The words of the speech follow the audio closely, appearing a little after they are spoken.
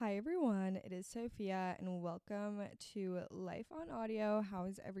is Sophia, and welcome to Life on Audio. How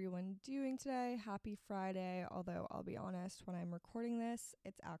is everyone doing today? Happy Friday, although I'll be honest, when I'm recording this,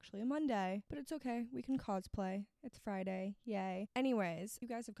 it's actually a Monday, but it's okay. We can cosplay. It's Friday. Yay. Anyways, you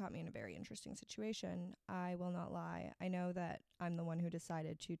guys have caught me in a very interesting situation. I will not lie. I know that I'm the one who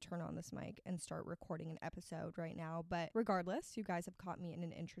decided to turn on this mic and start recording an episode right now, but regardless, you guys have caught me in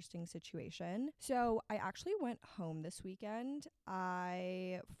an interesting situation. So I actually went home this weekend.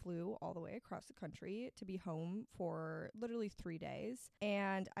 I flew all the way across the country to be home for literally 3 days,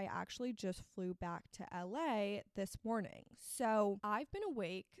 and I actually just flew back to LA this morning. So I've been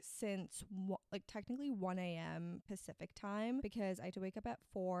awake since technically 1 a.m. Pacific time because I had to wake up at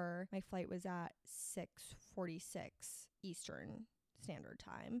 4. My flight was at 6:46 Eastern Standard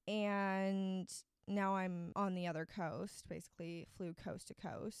Time, and now I'm on the other coast, basically flew coast to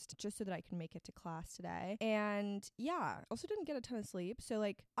coast just so that I can make it to class today. And yeah, also didn't get a ton of sleep. So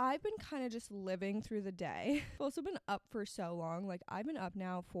I've been kind of just living through the day. I've also been up for so long. I've been up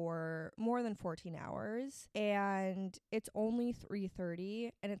now for more than 14 hours and it's only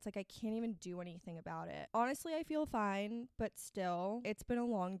 3:30 and it's I can't even do anything about it. Honestly, I feel fine, but still it's been a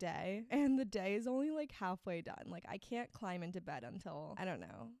long day and the day is only halfway done. I can't climb into bed until, I don't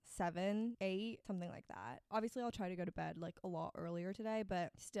know, 7, 8, something like that. Obviously, I'll try to go to bed a lot earlier today,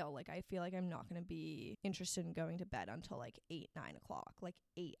 but still, I feel I'm not going to be interested in going to bed until 8, 9 o'clock,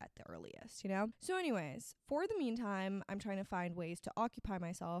 8 at the earliest, you know? So anyways, for the meantime, I'm trying to find ways to occupy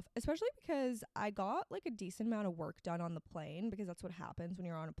myself, especially because I got a decent amount of work done on the plane, because that's what happens when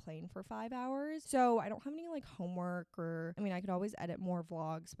you're on a plane for 5 hours. So I don't have any homework, or I mean, I could always edit more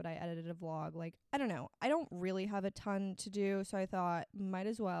vlogs, but I edited a vlog. I don't know. I don't really have a ton to do, so I thought might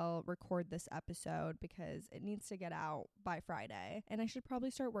as well record this episode because it needs to get out by Friday, and I should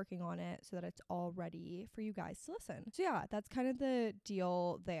probably start working on it so that it's all ready for you guys to listen. So yeah, that's kind of the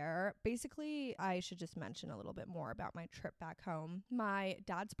deal there. Basically, I should just mention a little bit more about my trip back home. My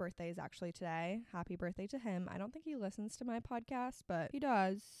dad's birthday is actually today. Happy birthday to him. I don't think he listens to my podcast, but if he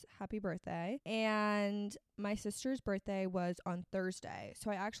does, happy birthday. And my sister's birthday was on Thursday.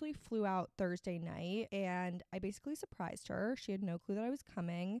 So I actually flew out Thursday night and I basically surprised her. She had no clue that I was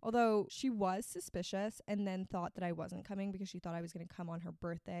coming, although she was suspicious and then thought that I wasn't coming because she thought I was going to come on her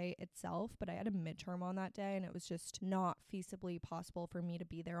birthday itself. But I had a midterm on that day and it was just not feasibly possible for me to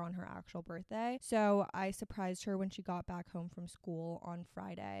be there on her actual birthday. So I surprised her when she got back home from school on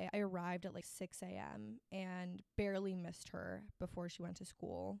Friday. I arrived at 6 a.m. and barely missed her before she went to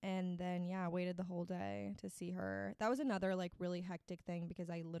school. And then, yeah, waited the whole day to see her. That was another really hectic thing because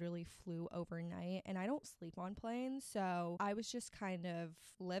I literally flew overnight and I don't sleep on planes, so I was just kind of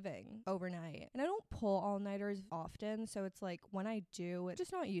living overnight. And I don't pull all-nighters often, so it's when I do, it's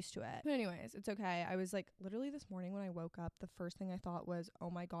just not used to it. But anyways, it's okay. I was literally this morning when I woke up, the first thing I thought was, oh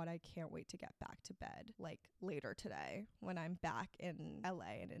my god, I can't wait to get back to bed later today when I'm back in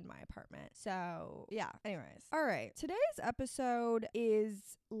LA and in my apartment. So yeah, anyways. All right, today's episode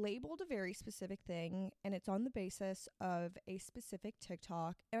is labeled a very specific thing and it's on the basis of a specific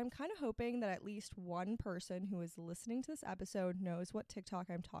TikTok, and I'm kind of hoping that at least one person who is listening to this episode knows what TikTok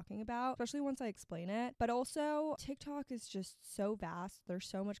I'm talking about, especially once I explain it. But also, TikTok is just so vast. There's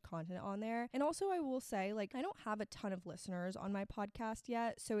so much content on there. And also, I will say, I don't have a ton of listeners on my podcast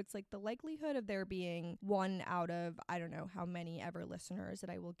yet, so it's the likelihood of there being one out of I don't know how many ever listeners that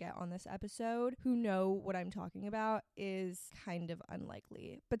I will get on this episode who know what I'm talking about is kind of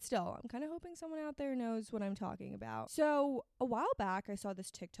unlikely. But still, I'm kind of hoping someone out there knows what I'm talking about. So a while back, I saw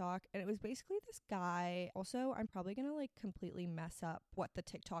this TikTok and it was basically this guy. Also, I'm probably gonna completely mess up what the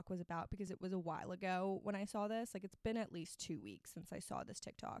TikTok was about because it was a while ago when I saw this. It's been at least 2 weeks since I saw this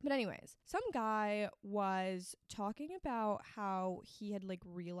TikTok. But anyways, some guy was talking about how he had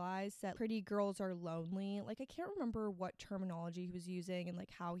realized that pretty girls are lonely. I can't remember what terminology he was using and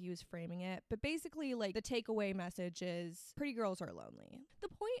how he was framing it, but basically the takeaway message is pretty girls are lonely. The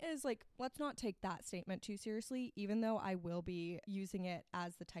point is let's not take that statement too seriously, even though I will be using it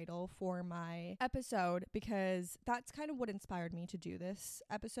as the title for my episode because that's kind of what inspired me to do this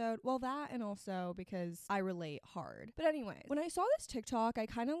episode. Well, that and also because I relate hard. But anyway, when I saw this TikTok, I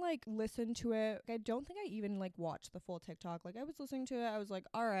kind of listened to it. I don't think I even watched the full TikTok. I was listening to it. I was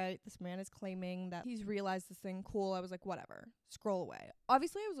all right, this man is claiming that he's realized this thing. Cool. I was whatever. Scroll away.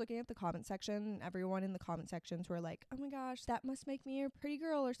 Obviously, I was looking at the comment section and everyone in the comment sections were oh my gosh, that must make me a pretty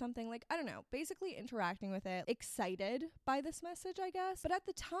girl or something. I don't know, basically interacting with it, excited by this message, I guess. But at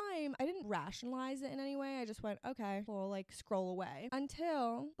the time, I didn't rationalize it in any way. I just went, okay, we'll scroll away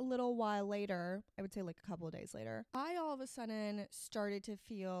until a little while while later, I would say like a couple of days later, I all of a sudden started to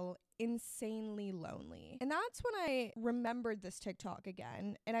feel insanely lonely. And that's when I remembered this TikTok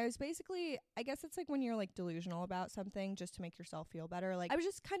again. And I was basically, I guess it's like when you're like delusional about something just to make yourself feel better. Like I was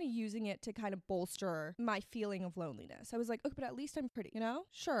just kind of using it to kind of bolster my feeling of loneliness. I was like, okay, but at least I'm pretty, you know?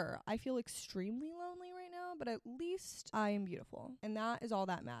 Sure, I feel extremely lonely right now, but at least I am beautiful. And that is all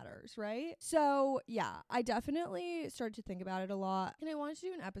that matters, right? So yeah, I definitely started to think about it a lot. And I wanted to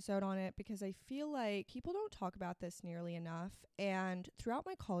do an episode on it because I feel like people don't talk about this nearly enough. And throughout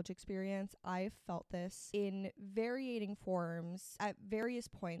my college experience, I've felt this in varying forms at various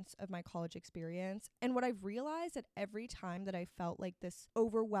points of my college experience. And what I've realized at every time that I felt like this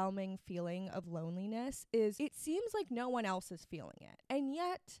overwhelming feeling of loneliness is it seems like no one else is feeling it. And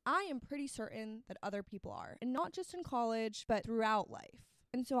yet I am pretty certain that other people are, and not just in college, but throughout life.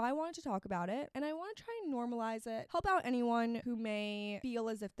 And so I wanted to talk about it, and I want to try and normalize it, help out anyone who may feel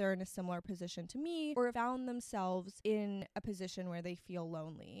as if they're in a similar position to me or found themselves in a position where they feel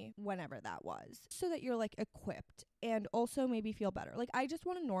lonely, whenever that was, so that you're like equipped and also maybe feel better. Like I just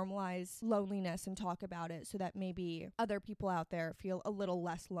want to normalize loneliness and talk about it so that maybe other people out there feel a little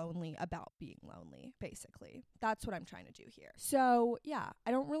less lonely about being lonely, basically. That's what I'm trying to do here. So yeah,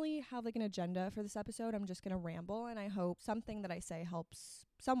 I don't really have like an agenda for this episode. I'm just going to ramble, and I hope something that I say helps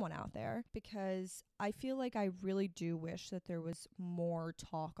someone out there, because I feel like I really do wish that there was more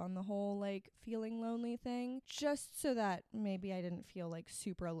talk on the whole like feeling lonely thing, just so that maybe I didn't feel like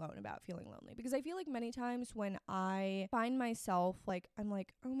super alone about feeling lonely. Because I feel like many times when I find myself like, I'm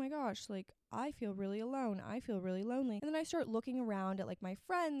like, oh my gosh, like I feel really alone, I feel really lonely. And then I start looking around at like my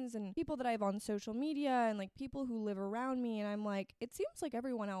friends and people that I have on social media and like people who live around me, and I'm like, it seems like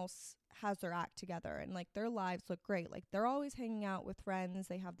everyone else has their act together and like their lives look great. Like they're always hanging out with friends,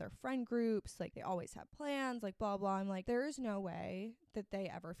 they have their friend groups, like they always have plans, like blah blah. I'm like, there is no way that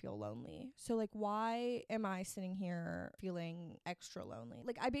they ever feel lonely. So like, why am I sitting here feeling extra lonely?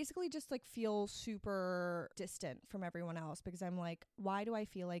 Like I basically just like feel super distant from everyone else, because I'm like, why do I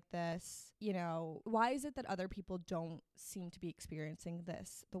feel like this? You know, why is it that other people don't seem to be experiencing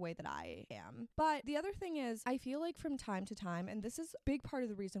this the way that I am? But the other thing is, I feel like from time to time, and this is a big part of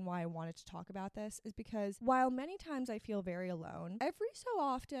the reason why I wanted to talk about this, is because while many times I feel very alone, every so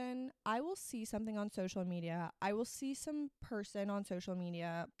often I will see something on social media, I will see some person on social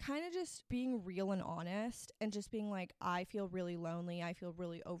media kind of just being real and honest and just being like, I feel really lonely, I feel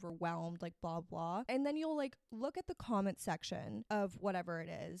really overwhelmed, like blah blah. And then you'll like look at the comment section of whatever it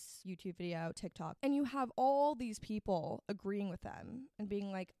is, YouTube video, TikTok, and you have all these people agreeing with them and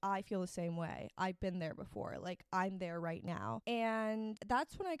being like, I feel the same way, I've been there before, like I'm there right now. And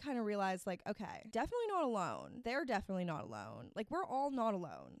that's when I kind of realized like, okay, definitely not alone. They're definitely not alone. Like we're all not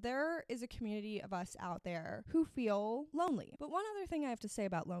alone. There is a community of us out there who feel lonely. But one other thing I have to say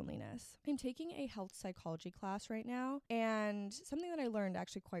about loneliness, I'm taking a health psychology class right now, and something that I learned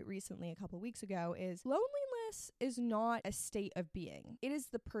actually quite recently, a couple of weeks ago, is loneliness is not a state of being. It is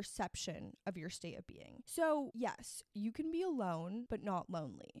the perception of your state of being. So yes, you can be alone, but not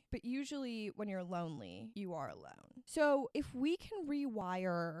lonely. But usually when you're lonely, you are alone. So if we can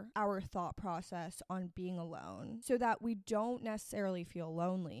rewire our thought process on being alone so that we don't necessarily feel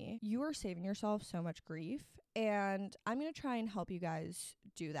lonely, you are saving yourself so much grief. And I'm going to try and help you guys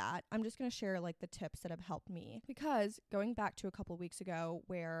do that. I'm just going to share like the tips that have helped me, because going back to a couple weeks ago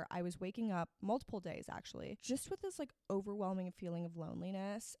where I was waking up multiple days actually just with this like overwhelming feeling of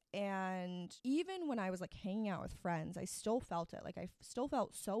loneliness, and even when I was like hanging out with friends, I still felt it. Like I still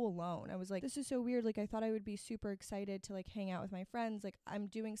felt so alone. I was like, this is so weird. Like I thought I would be super excited to like hang out with my friends. Like I'm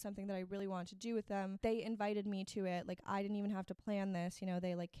doing something that I really wanted to do with them. They invited me to it. Like I didn't even have to plan this, you know,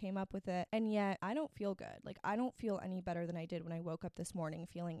 they like came up with it. And yet I don't feel good. Like I don't feel any better than I did when I woke up this morning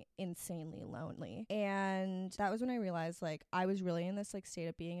feeling insanely lonely. And that was when I realized like I was really in this like state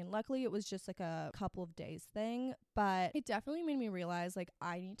of being. And luckily it was just like a couple of days thing, but it definitely made me realize like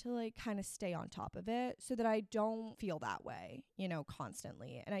I need to like kind of stay on top of it so that I don't feel that way, you know,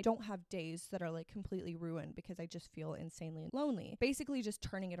 constantly. And I don't have days that are like completely ruined because I just feel insanely lonely. Basically just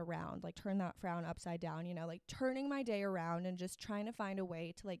turning it around, like turn that frown upside down, you know, like turning my day around and just trying to find a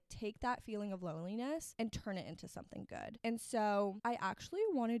way to like take that feeling of loneliness and turn it into something good. And so I actually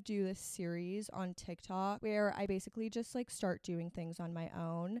want to do this series on TikTok where I basically just like start doing things on my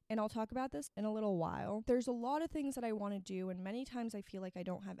own. And I'll talk about this in a little while. There's a lot of things that I want to do, and many times I feel like I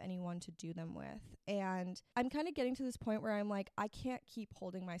don't have anyone to do them with. And I'm kind of getting to this point where I'm like, I can't keep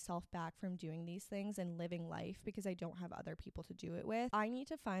holding myself back from doing these things and living life because I don't have other people to do it with. I need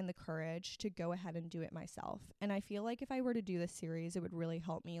to find the courage to go ahead and do it myself. And I feel like if I were to do this series, it would really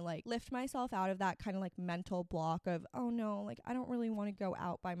help me like lift myself out of that kind of like mental mental block of, oh no, like I don't really want to go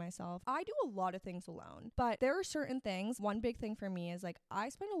out by myself. I do a lot of things alone, but there are certain things. One big thing for me is like I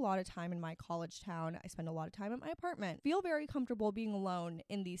spend a lot of time in my college town. I spend a lot of time at my apartment. Feel very comfortable being alone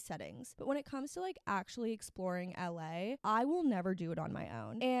in these settings. But when it comes to like actually exploring LA, I will never do it on my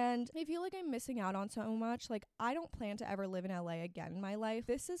own. And I feel like I'm missing out on so much. Like I don't plan to ever live in LA again in my life.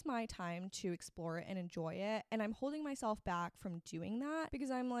 This is my time to explore it and enjoy it. And I'm holding myself back from doing that because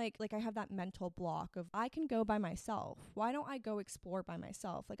I'm like I have that mental block of I can go by myself. Why don't I go explore by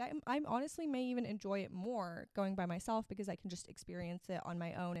myself? Like I honestly may even enjoy it more going by myself because I can just experience it on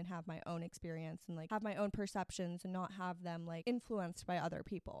my own and have my own experience and like have my own perceptions and not have them like influenced by other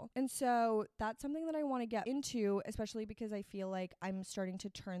people. And so that's something that I want to get into, especially because I feel like I'm starting to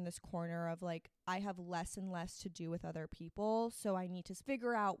turn this corner of like I have less and less to do with other people, so I need to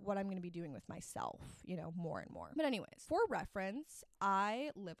figure out what I'm going to be doing with myself, you know, more and more. But anyways, for reference,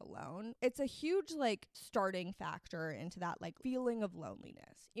 I live alone. It's a huge like starting factor into that like feeling of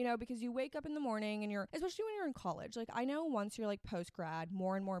loneliness, you know, because you wake up in the morning and especially when you're in college, like I know once you're like post grad,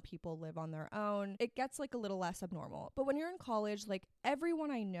 more and more people live on their own. It gets like a little less abnormal. But when you're in college, like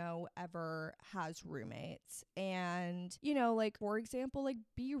everyone I know ever has roommates. And, you know, like for example, like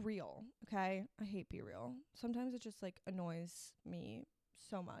Be Real, okay? I hate Be Real. Sometimes it just like annoys me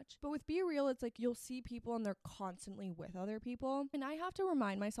so much. But with Be Real, it's like you'll see people and they're constantly with other people. And I have to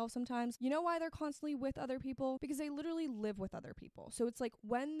remind myself sometimes, you know why they're constantly with other people? Because they literally live with other people. So it's like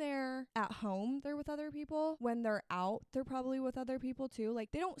when they're at home, they're with other people. When they're out, they're probably with other people too.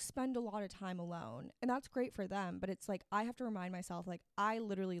 Like they don't spend a lot of time alone. And that's great for them. But it's like I have to remind myself, like I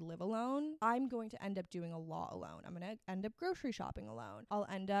literally live alone. I'm going to end up doing a lot alone. I'm going to end up grocery shopping alone. I'll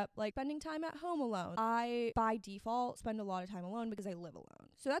end up like spending time at home alone. I, by default, spend a lot of time alone because I live alone.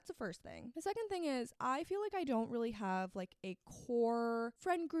 So that's the first thing. The second thing is I feel like I don't really have like a core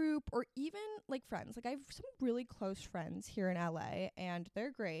friend group or even like friends. Like I have some really close friends here in LA and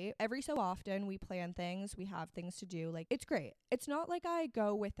they're great. Every so often we plan things, we have things to do. Like it's great. It's not like I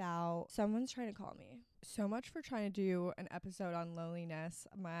go without. Someone's trying to call me. So much for trying to do an episode on loneliness.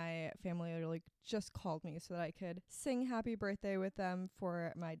 My family literally just called me so that I could sing happy birthday with them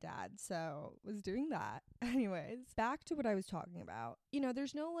for my dad. So was doing that. Anyways, back to what I was talking about. You know,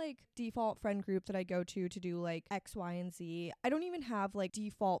 there's no like default friend group that I go to do like X, Y, and Z. I don't even have like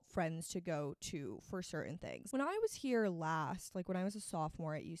default friends to go to for certain things. When I was here last, like when I was a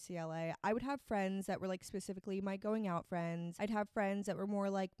sophomore at UCLA, I would have friends that were like specifically my going out friends. I'd have friends that were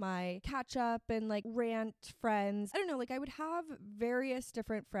more like my catch up and like rant friends. I don't know, like I would have various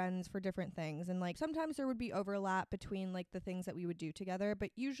different friends for different things. And like sometimes there would be overlap between like the things that we would do together, but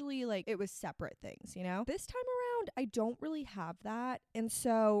usually like it was separate things, you know? This time around, I don't really have that. And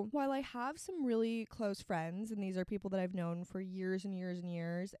so while I have some really close friends, and these are people that I've known for years and years and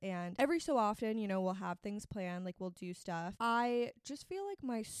years, and every so often, you know, we'll have things planned, like we'll do stuff, I just feel like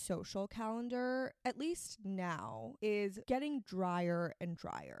my social calendar, at least now, is getting drier and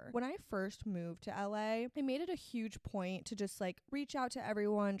drier. When I first moved to LA, I made it a huge point to just like reach out to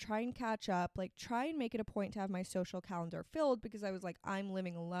everyone, try and catch up, like try and make it a point to have my social calendar filled because I was like, I'm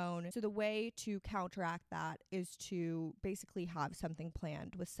living alone. So the way to counteract that is to basically have something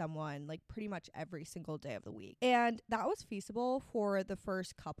planned with someone like pretty much every single day of the week. And that was feasible for the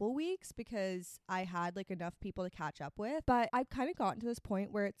first couple weeks because I had like enough people to catch up with. But I've kind of gotten to this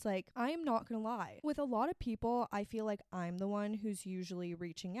point where it's like, I am not gonna lie. With a lot of people, I feel like I'm the one who's usually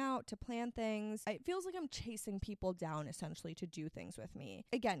reaching out to plan things. It feels like I'm chasing people down essentially to do things with me.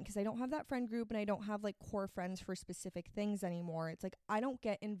 Again, because I don't have that friend group and I don't have like core friends for specific things anymore. It's like I don't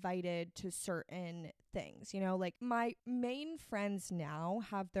get invited to certain things, you know, like my main friends now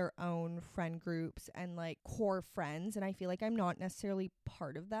have their own friend groups and like core friends, and I feel like I'm not necessarily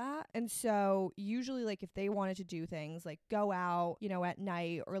part of that. And so usually like if they wanted to do things like go out, you know, at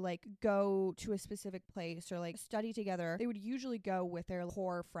night or like go to a specific place or like study together, they would usually go with their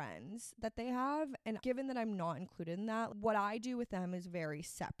core friends that they have. And given that I'm not included in that, what I do with them is very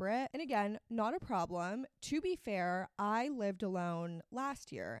separate. And again, not a problem. To be fair, I lived alone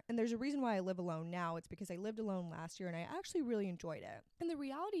last year, and there's a reason why I live alone now. It's because I lived alone last year and I actually really enjoyed it. And the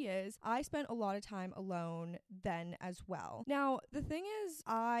reality is I spent a lot of time alone then as well. Now, the thing is,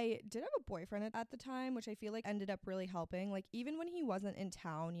 I did have a boyfriend at the time, which I feel like ended up really helping. Like even when he wasn't in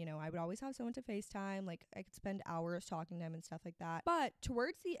town, you know, I would always have someone to FaceTime. Like I could spend hours talking to him and stuff like that. But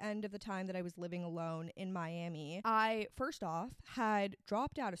towards the end of the time that I was living alone in Miami, I first off had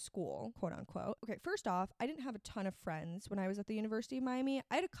dropped out of school, quote unquote. Okay, first off, I didn't have a ton of friends when I was at the University of Miami.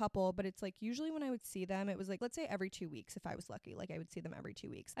 I had a couple, but it's like usually when I would see them, it was like, let's say every 2 weeks if I was lucky, like I would see them every 2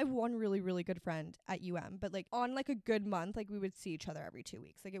 weeks. I have one really, really good friend at UM, but like on like a good month, like we would see each other every 2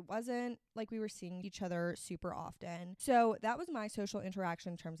 weeks. Like it wasn't like we were seeing each other super often. So that was my social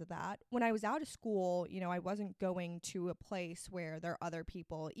interaction in terms of that. When I was out of school, you know, I wasn't going to a place where there are other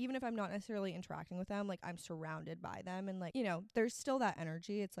people, even if I'm not necessarily interacting with them, like I'm surrounded by them. And like, you know, there's still that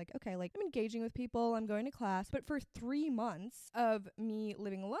energy. It's like, okay, like I'm engaging with people, I'm going to class. But for 3 months of me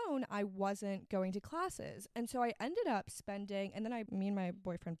living alone, I wasn't going to classes. And so I ended up spending, and then me and my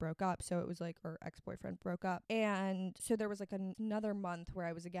boyfriend broke up. So it was like, or ex-boyfriend broke up. And so there was like another month where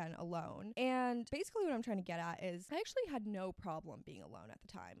I was again alone. And basically what I'm trying to get at is I actually had no problem being alone at the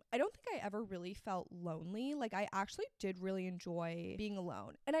time. I don't think I ever really felt lonely. Like I actually did really enjoy being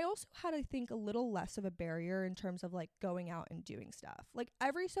alone. And I also had, I think, a little less of a barrier in terms of like going out and doing stuff. Like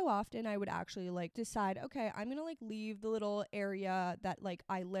every so often I would actually like decide, okay, I'm gonna like leave the little area that like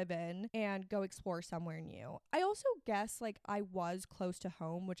I live in and go explore somewhere new. I also guess like I was close to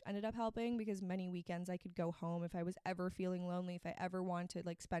home, which ended up helping because many weekends I could go home if I was ever feeling lonely. If I ever wanted to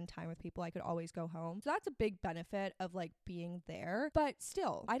like spend time with people, I could always go home. So that's a big benefit of like being there. But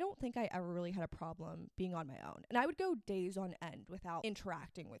still, I don't think I ever really had a problem being on my own. And I would go days on end without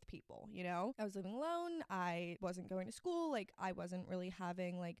interacting with people, you know? I was living alone. I wasn't going to school. Like I wasn't really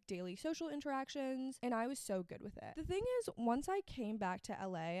having like daily social interactions, and I was so good with it. The thing is, once I came back to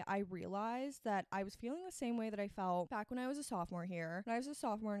LA, I realized that I was feeling the same way that I felt back when I was a sophomore here. When I was a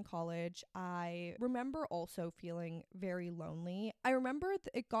sophomore in college, I remember also feeling very lonely. I remember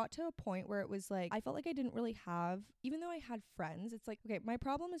it got to a point where it was like, I felt like I didn't really have, even though I had friends, it's like, okay, my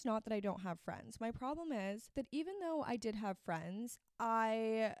problem is not that I don't have friends. My problem is that even though I did have friends,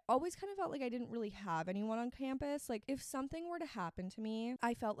 I always kind of felt like I didn't really have anyone on campus. Like if something were to happen to me,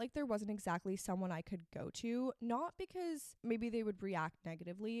 I felt like there wasn't exactly someone I could go to, not because maybe they would react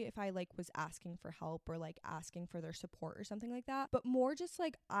negatively if I like was asking for help or like asking for their support or something like that, but more just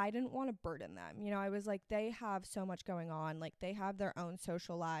like I didn't want to burden them. You know, I was like, they have so much going on. Like they have their own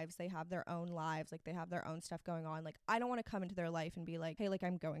social lives, they have their own lives, like they have their own stuff going on. Like I don't want to come into their life and be like, hey, like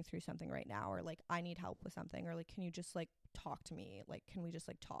I'm going through something right now, or like I need help with something, or like can you just like talk to me, like can we just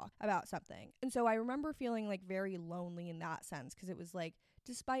like talk about something. And so I remember feeling like very lonely in that sense, because it was like,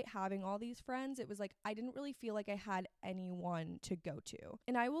 despite having all these friends, it was like I didn't really feel like I had anyone to go to.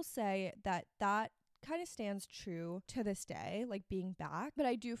 And I will say that kind of stands true to this day, like being back, but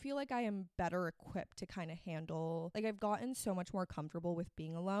I do feel like I am better equipped to kind of handle, like I've gotten so much more comfortable with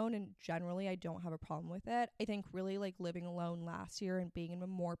being alone, and generally I don't have a problem with it. I think really like living alone last year and being in a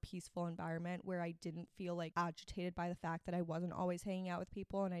more peaceful environment where I didn't feel like agitated by the fact that I wasn't always hanging out with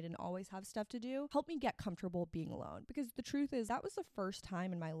people and I didn't always have stuff to do helped me get comfortable being alone, because the truth is that was the first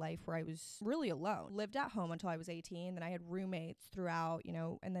time in my life where I was really alone. Lived at home until I was 18, then I had roommates throughout, you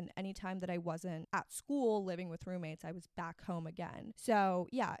know, and then anytime that I wasn't at school living with roommates, I was back home again. So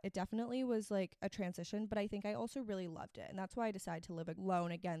yeah, it definitely was like a transition, but I think I also really loved it. And that's why I decided to live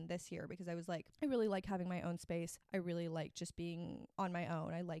alone again this year, because I was like, I really like having my own space. I really like just being on my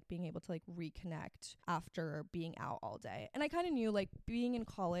own. I like being able to like reconnect after being out all day. And I kind of knew, like being in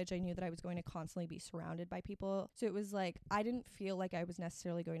college, I knew that I was going to constantly be surrounded by people. So it was like, I didn't feel like I was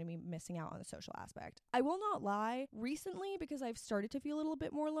necessarily going to be missing out on the social aspect. I will not lie, recently, because I've started to feel a little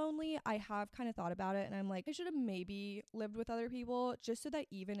bit more lonely, I have kind of thought about it, and I'm like, I should have maybe lived with other people, just so that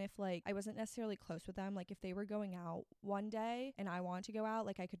even if like I wasn't necessarily close with them, like if they were going out one day and I wanted to go out,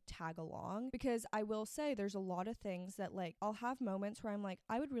 like I could tag along. Because I will say there's a lot of things that like I'll have moments where I'm like,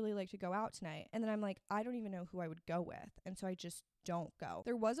 I would really like to go out tonight, and then I'm like, I don't even know who I would go with, and so I just don't go.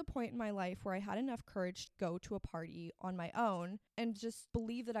 There was a point in my life where I had enough courage to go to a party on my own and just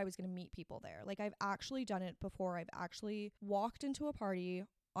believe that I was going to meet people there. Like I've actually done it before. I've actually walked into a party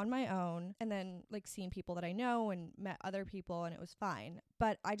on my own and then like seen people that I know and met other people, and it was fine.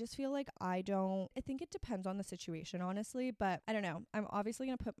 But I just feel like I think it depends on the situation, honestly, but I don't know. I'm obviously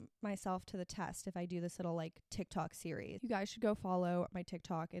going to put myself to the test if I do this little like TikTok series. You guys should go follow my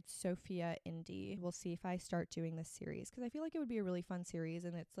TikTok. It's Sophia Indy. We'll see if I start doing this series, because I feel like it would be a really fun series,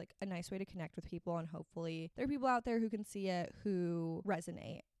 and it's like a nice way to connect with people, and hopefully there are people out there who can see it, who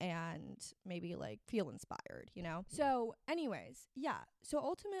resonate and maybe like feel inspired, you know? So anyways, yeah. So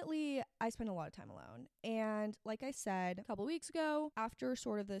ultimately I spent a lot of time alone. And like I said a couple weeks ago, after after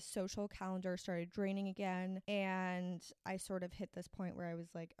sort of the social calendar started draining again, and I sort of hit this point where I was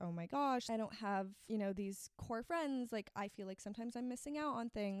like, oh my gosh, I don't have, these core friends. Like, I feel like sometimes I'm missing out on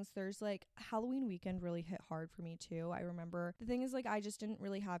things. There's like Halloween weekend really hit hard for me too. I remember the thing is, like, I just didn't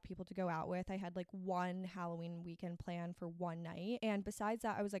really have people to go out with. I had like one Halloween weekend plan for one night. And besides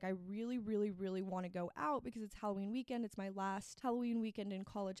that, I was like, I really, really, really want to go out because it's Halloween weekend. It's my last Halloween weekend in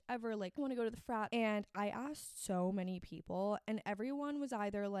college ever. Like, I want to go to the frat. And I asked so many people, and everyone was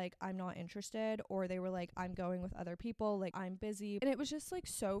either like, I'm not interested, or they were like, I'm going with other people. Like, I'm busy. And it was just like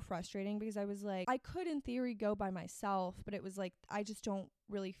so frustrating because I was like, I could in theory go by myself, but it was like, I just don't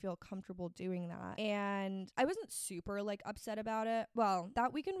really feel comfortable doing that. And I wasn't super like upset about it. Well,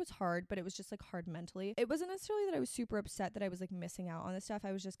 that weekend was hard, but it was just like hard mentally. It wasn't necessarily that I was super upset that I was like missing out on this stuff.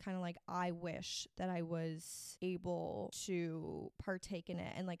 I was just kind of like, I wish that I was able to partake in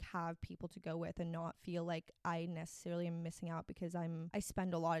it and like have people to go with and not feel like I necessarily am missing out because I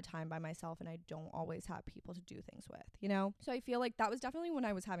spend a lot of time by myself and I don't always have people to do things with, So I feel like that was definitely when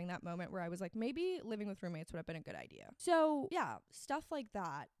I was having that moment where I was like, maybe living with roommates would have been a good idea. So yeah, stuff like that.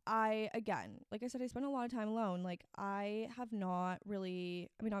 Again, like I said, I spent a lot of time alone. Like, I have not really,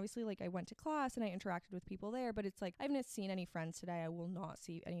 obviously, like, I went to class and I interacted with people there, but it's like, I haven't seen any friends today. I will not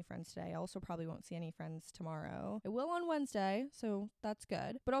see any friends today. I also probably won't see any friends tomorrow. I will on Wednesday, so that's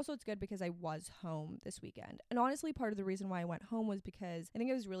good. But also it's good because I was home this weekend. And honestly, part of the reason why I went home was because I think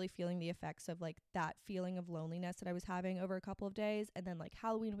I was really feeling the effects of like that feeling of loneliness that I was having over a couple of days, and then like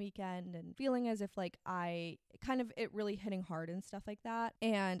Halloween weekend, and feeling as if like it really hitting hard and stuff like that.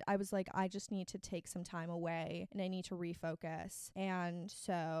 And I was like, I just need to take some time away and I need to refocus. And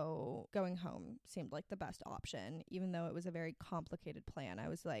so going home seemed like the best option, even though it was a very complicated plan. I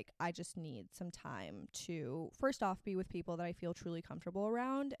was like, I just need some time to first off be with people that I feel truly comfortable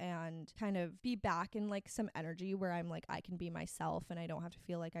around and kind of be back in like some energy where I'm like, I can be myself and I don't have to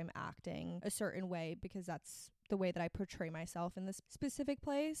feel like I'm acting a certain way because that's the way that I portray myself in this specific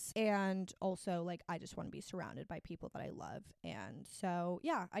place. And also, like, I just want to be surrounded by people that I love. And so,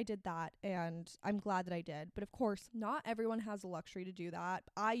 yeah, I did that and I'm glad that I did. But of course, not everyone has the luxury to do that.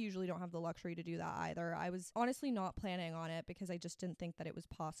 I usually don't have the luxury to do that either. I was honestly not planning on it because I just didn't think that it was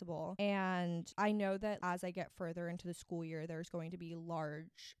possible. And I know that as I get further into the school year, there's going to be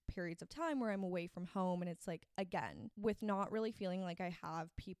large periods of time where I'm away from home. And it's like, again, with not really feeling like I have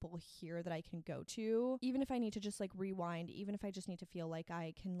people here that I can go to, even if I need to just like rewind, even if I just need to feel like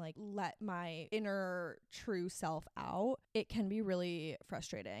I can like let my inner true self out, it can be really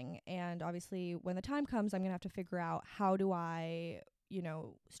frustrating. And obviously when the time comes, I'm gonna have to figure out how do I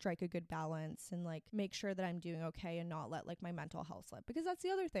strike a good balance and like make sure that I'm doing okay and not let like my mental health slip. Because that's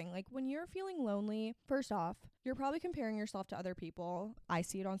the other thing. Like, when you're feeling lonely, first off, you're probably comparing yourself to other people. I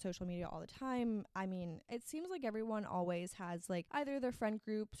see it on social media all the time. It seems like everyone always has like either their friend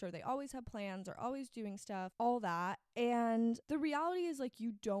groups or they always have plans or always doing stuff, all that. And the reality is like,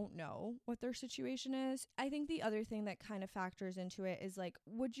 you don't know what their situation is. I think the other thing that kind of factors into it is like,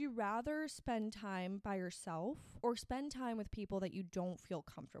 would you rather spend time by yourself or spend time with people that you don't feel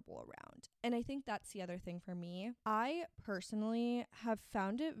comfortable around? And I think that's the other thing for me. I personally have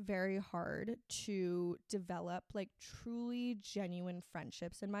found it very hard to develop like truly genuine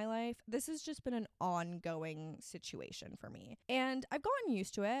friendships in my life. This has just been an ongoing situation for me. And I've gotten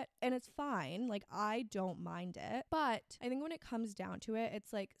used to it and it's fine. Like, I don't mind it. But I think when it comes down to it,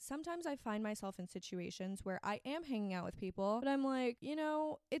 it's like sometimes I find myself in situations where I am hanging out with people, but I'm like,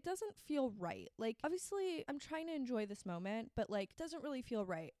 it doesn't feel right. Like, obviously I'm trying to enjoy this moment, but like, it doesn't really feel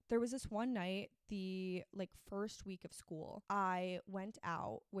right. There was this one night, the like first week of school, I went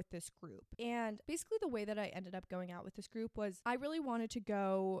out with this group. And basically the way that I ended up going out with this group was I really wanted to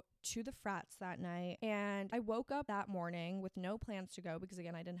go to the frats that night. And I woke up that morning with no plans to go because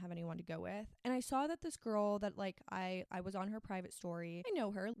again, I didn't have anyone to go with. And I saw that this girl that like I was on her private story. I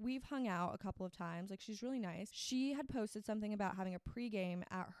know her. We've hung out a couple of times. Like, she's really nice. She had posted something about having a pregame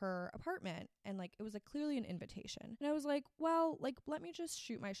at her apartment. And like, it was like clearly an invitation. And I was like, well, like, let me just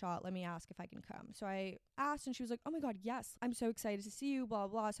shoot my shot. Let me ask if I can come. So I asked and she was like, oh my God, yes, I'm so excited to see you, blah,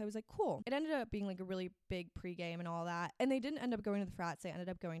 blah. So I was like, cool. It ended up being like a really big pregame and all that. And they didn't end up going to the frats. They ended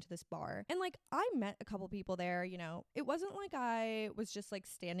up going to this bar. And like, I met a couple people there, it wasn't like I was just like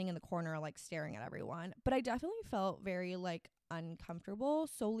standing in the corner, like staring at everyone, but I definitely felt very like uncomfortable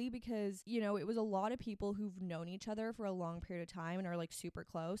solely because, you know, it was a lot of people who've known each other for a long period of time and are like super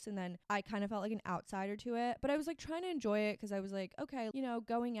close. And then I kind of felt like an outsider to it, but I was like trying to enjoy it because I was like, okay, you know,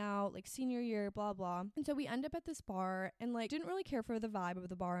 going out like senior year, blah, blah. And so we end up at this bar and like didn't really care for the vibe of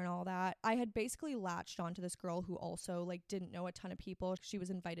the bar and all that. I had basically latched onto this girl who also like didn't know a ton of people. She was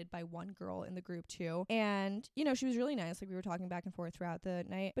invited by one girl in the group too. And, you know, she was really nice. Like we were talking back and forth throughout the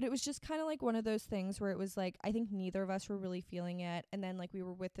night, but it was just kind of like one of those things where it was like, I think neither of us were really feeling it. And then like we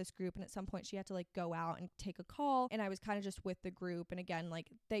were with this group and at some point she had to like go out and take a call. And I was kind of just with the group. And again, like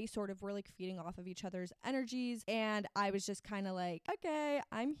they sort of were like feeding off of each other's energies. And I was just kind of like, okay,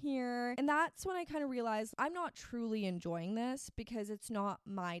 I'm here. And that's when I kind of realized I'm not truly enjoying this because it's not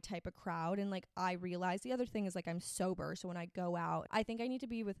my type of crowd. And like I realized the other thing is like I'm sober. So when I go out, I think I need to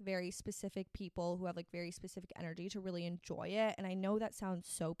be with very specific people who have like very specific energy to really enjoy it. And I know that sounds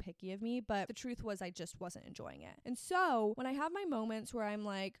so picky of me, but the truth was I just wasn't enjoying it. And so when I have my moments where I'm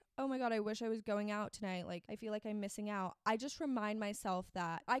like, oh my God, I wish I was going out tonight, like I feel like I'm missing out, I just remind myself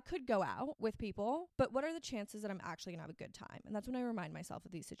that I could go out with people, but what are the chances that I'm actually gonna have a good time? And that's when I remind myself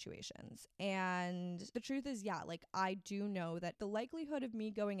of these situations. And the truth is, yeah, like I do know that the likelihood of me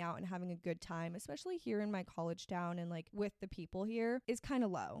going out and having a good time, especially here in my college town and like with the people here, is kind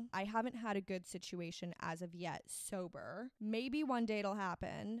of low. I haven't had a good situation as of yet sober. Maybe one day it'll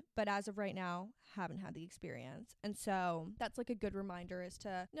happen, but as of right now, haven't had the experience. And so that's like a good reminder as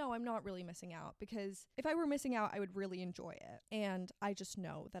to, no, I'm not really missing out, because if I were missing out, I would really enjoy it. And I just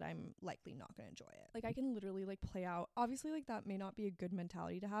know that I'm likely not going to enjoy it. Like I can literally like play out, obviously like that may not be a good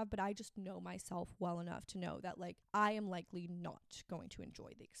mentality to have, but I just know myself well enough to know that like I am likely not going to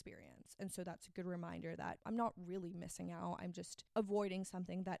enjoy the experience. And so that's a good reminder that I'm not really missing out. I'm just avoiding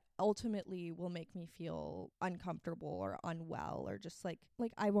something that ultimately will make me feel uncomfortable or unwell or just like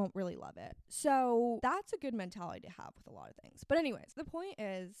I won't really love it. So that's a good mentality to have with a lot of things. But anyways, the point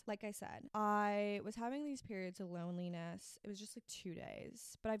is, like I said, I was having these periods of loneliness. It was just like 2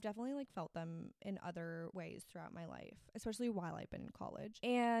 days, but I've definitely like felt them in other ways throughout my life, especially while I've been in college.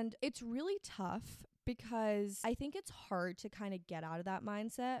 And it's really tough because I think it's hard to kind of get out of that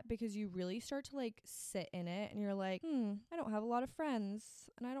mindset because you really start to like sit in it and you're like, I don't have a lot of friends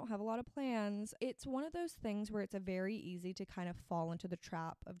and I don't have a lot of plans. It's one of those things where it's a very easy to kind of fall into the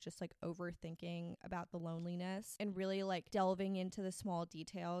trap of just like overthinking about the loneliness and really like delving into the small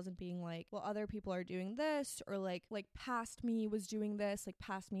details and being like, well, other people are doing this, or like past me was doing this, like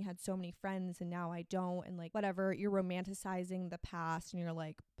past me had so many friends and now I don't, and like whatever, you're romanticizing the past and you're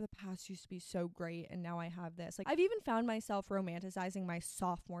like, the past used to be so great and now I have this. Like I've even found myself romanticizing my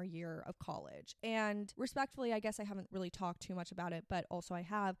sophomore year of college. And respectfully, I guess I haven't really talked too much about it, but also I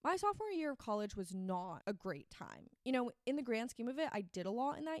have. My sophomore year of college was not a great time. You know, in the grand scheme of it, I did a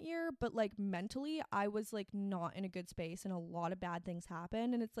lot in that year, but like mentally, I was like not in a good space and a lot of bad things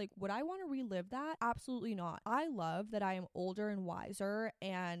happened. And it's like, would I want to relive that? Absolutely not. I love that I am older and wiser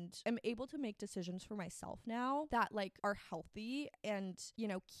and am able to make decisions for myself now that like are healthy and, you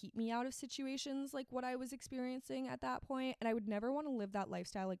know, keep me out of situations like what I was experiencing at that point. And I would never want to live that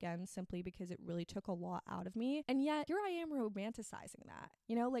lifestyle again simply because it really took a lot out of me. And yet here I am romanticizing that,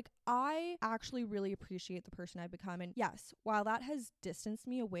 you know, like I actually really appreciate the person I've become. And yes, while that has distanced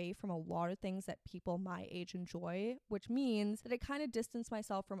me away from a lot of things that people my age enjoy, which means that I kind of distance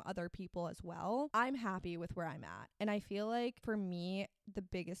myself from other people as well, I'm happy with where I'm at. And I feel like for me, the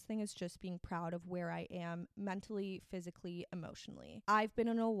biggest thing is just being proud of where I am mentally, physically, emotionally. I've been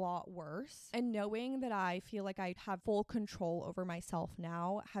in a lot worse, and knowing that I feel like I have full control over myself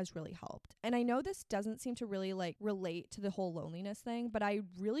now has really helped. And I know this doesn't seem to really like relate to the whole loneliness thing, but I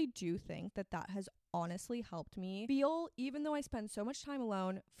really do think that that has honestly helped me feel, even though I spend so much time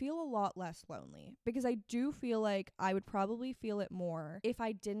alone, feel a lot less lonely, because I do feel like I would probably feel it more if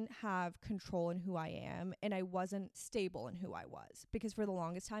I didn't have control in who I am and I wasn't stable in who I was, because for the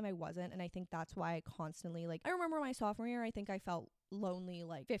longest time I wasn't. And I think that's why I constantly, like, I remember my sophomore year, I think I felt lonely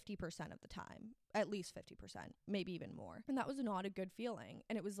like 50% of the time, at least 50%, maybe even more. And that was not a good feeling.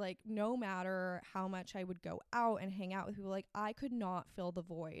 And it was like, no matter how much I would go out and hang out with people, like I could not fill the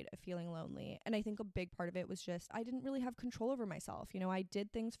void of feeling lonely. And I think a big part of it was just, I didn't really have control over myself. You know, I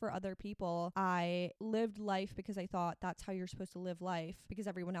did things for other people. I lived life because I thought that's how you're supposed to live life because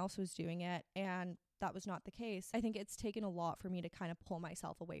everyone else was doing it. And that was not the case, I think it's taken a lot for me to kind of pull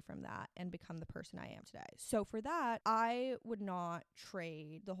myself away from that and become the person I am today. So for that, I would not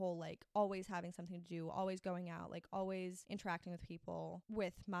trade the whole like always having something to do, always going out, like always interacting with people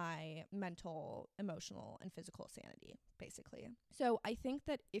with my mental, emotional, and physical sanity, basically. So I think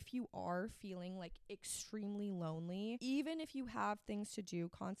that if you are feeling like extremely lonely, even if you have things to do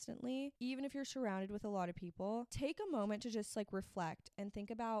constantly, even if you're surrounded with a lot of people, take a moment to just like reflect and think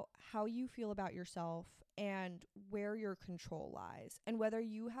about how you feel about yourself and where your control lies, and whether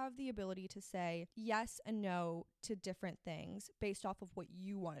you have the ability to say yes and no to different things based off of what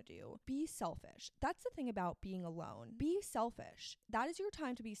you want to do. Be selfish. That's the thing about being alone. Be selfish. That is your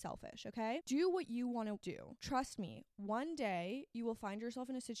time to be selfish, okay? Do what you want to do. Trust me, one day you will find yourself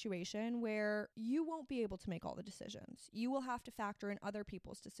in a situation where you won't be able to make all the decisions. You will have to factor in other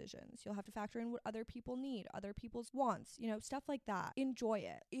people's decisions. You'll have to factor in what other people need, other people's wants, stuff like that. Enjoy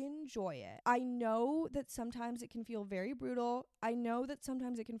it. Enjoy it. I know that sometimes it can feel very brutal. I know that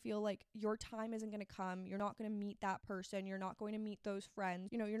sometimes it can feel like your time isn't going to come. You're not going to meet that person. You're not going to meet those friends.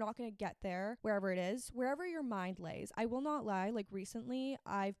 You're not going to get there wherever it is, wherever your mind lays. I will not lie. Like recently,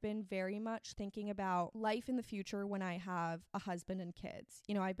 I've been very much thinking about life in the future when I have a husband and kids.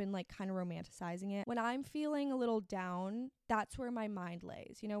 I've been like kind of romanticizing it. When I'm feeling a little down, that's where my mind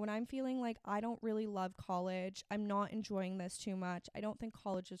lays. When I'm feeling like I don't really love college, I'm not enjoying this too much, I don't think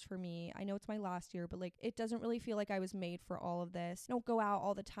college is for me. I know it's my last year, but like it doesn't really feel like I was made for all of this. I don't go out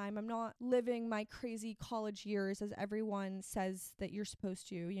all the time. I'm not living my crazy college years as everyone says that you're supposed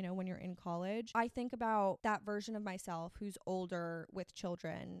to, when you're in college. I think about that version of myself who's older with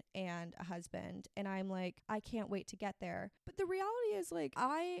children and a husband, and I'm like, I can't wait to get there. But the reality is like,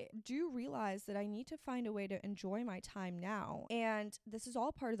 I do realize that I need to find a way to enjoy my time now. And this is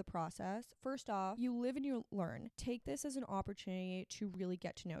all part of the process. First off, you live and you learn. Take this as an opportunity to really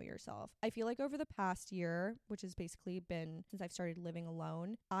get to know yourself. I feel like over the past year, which has basically been since I've started living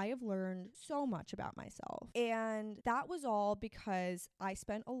alone, I have learned so much about myself. And that was all because I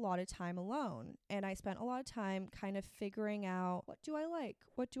spent a lot of time alone. And I spent a lot of time kind of figuring out, what do I like?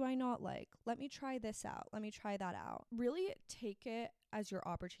 What do I not like? Let me try this out. Let me try that out. Really take it as your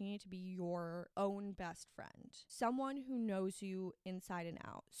opportunity to be your own best friend, someone who knows you inside and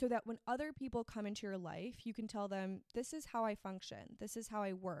out, so that when other people come into your life, you can tell them, this is how I function, this is how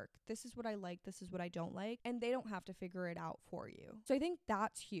I work, this is what I like, this is what I don't like, and they don't have to figure it out for you. So I think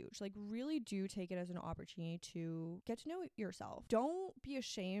that's huge. Like, really do take it as an opportunity to get to know yourself. Don't be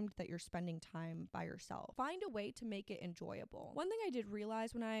ashamed that you're spending time by yourself. Find a way to make it enjoyable. One thing I did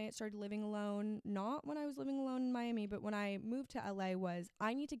realize when I started living alone, not when I was living alone in Miami, but when I moved to LA, was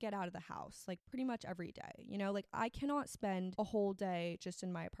I need to get out of the house like pretty much every day. Like I cannot spend a whole day just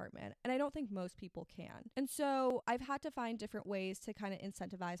in my apartment, and I don't think most people can. And so I've had to find different ways to kind of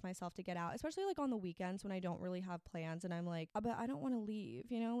incentivize myself to get out, especially like on the weekends when I don't really have plans and I'm like, but I don't want to leave,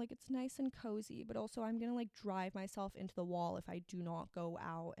 like it's nice and cozy, but also I'm gonna like drive myself into the wall if I do not go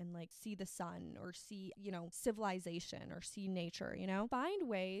out and like see the sun or see, civilization or see nature. Find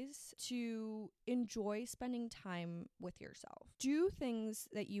ways to enjoy spending time with yourself. Do things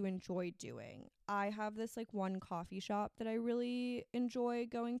that you enjoy doing. I have this like one coffee shop that I really enjoy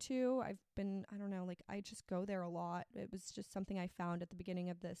going to. I just go there a lot. It was just something I found at the beginning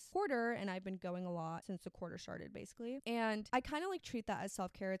of this quarter, and I've been going a lot since the quarter started, basically. And I kind of like treat that as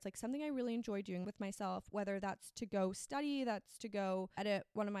self-care. It's like something I really enjoy doing with myself, whether that's to go study, that's to go edit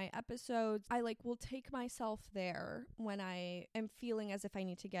one of my episodes. I will take myself there when I am feeling as if I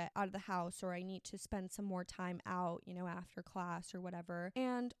need to get out of the house or I need to spend some more time out, after class or whatever.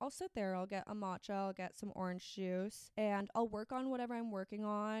 And I'll sit there, I'll get a matcha, I'll get some orange juice, and I'll work on whatever I'm working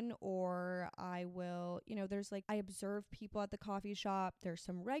on, or I will, I observe people at the coffee shop. There's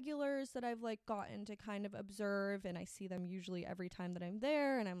some regulars that I've gotten to kind of observe, and I see them usually every time that I'm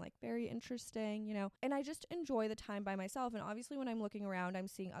there, and I'm very interesting, and I just enjoy the time by myself. And obviously when I'm looking around, I'm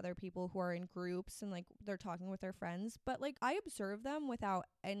seeing other people who are in groups and they're talking with their friends, but I observe them without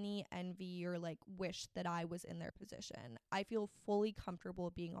any envy or wish that I was in their position. I feel fully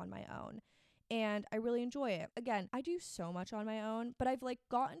comfortable being on my own. And I really enjoy it. Again, I do so much on my own, but I've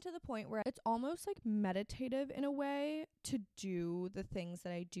gotten to the point where it's almost meditative in a way to do the things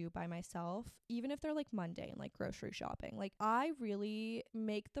that I do by myself, even if they're mundane, like grocery shopping. I really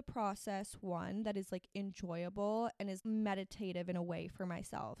make the process one that is enjoyable and is meditative in a way for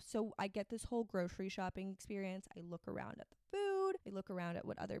myself. So I get this whole grocery shopping experience. I look around at the food, I look around at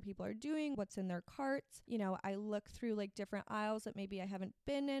what other people are doing, what's in their carts. You know, I look through like different aisles that maybe I haven't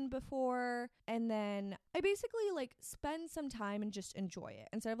been in before. And then I basically like spend some time and just enjoy it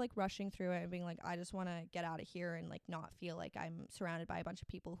instead of like rushing through it and being like, I just want to get out of here and like not feel like I'm surrounded by a bunch of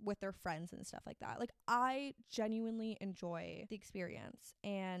people with their friends and stuff like that. Like I genuinely enjoy the experience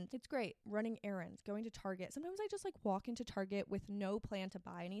and it's great running errands, going to Target. Sometimes I just like walk into Target with no plan to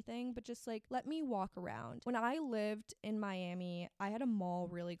buy anything, but just like let me walk around. When I lived in Miami, I had a mall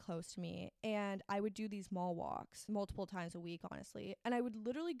really close to me and I would do these mall walks multiple times a week, honestly. And I would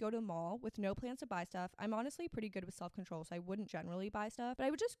literally go to the mall with no plans to buy stuff. I'm honestly pretty good with self-control, so I wouldn't generally buy stuff, but I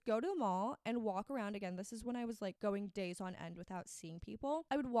would just go to the mall and walk around. Again, this is when I was like going days on end without seeing people.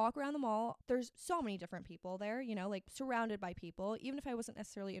 I would walk around the mall. There's so many different people there, you know, like surrounded by people. Even if I wasn't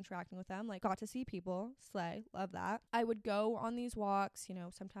necessarily interacting with them, like got to see people. Slay. Love that. I would go on these walks, you know,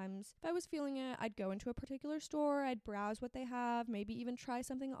 sometimes if I was feeling it, I'd go into a particular store, I'd browse what they have, maybe even try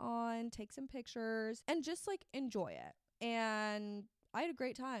something on, take some pictures, and just like enjoy it. And I had a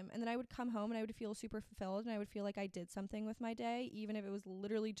great time. And then I would come home and I would feel super fulfilled and I would feel like I did something with my day, even if it was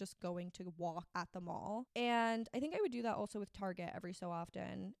literally just going to walk at the mall. And I think I would do that also with Target every so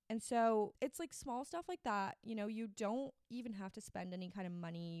often. And so it's like small stuff like that. You know, you don't even have to spend any kind of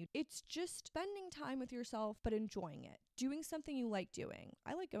money. It's just spending time with yourself, but enjoying it. Doing something you like doing.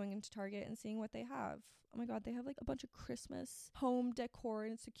 I like going into Target and seeing what they have. Oh my God, they have like a bunch of Christmas home decor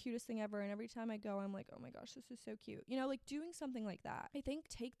and it's the cutest thing ever. And every time I go, I'm like, oh my gosh, this is so cute. You know, like doing something like that. I think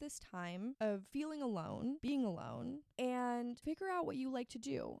take this time of feeling alone, being alone, and figure out what you like to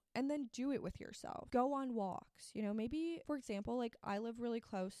do and then do it with yourself. Go on walks. You know, maybe, for example, like I live really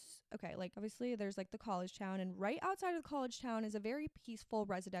close. Okay, like obviously there's like the college town and right outside of the college town is a very peaceful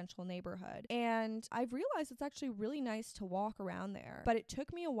residential neighborhood. And I've realized it's actually really nice to walk around there. But it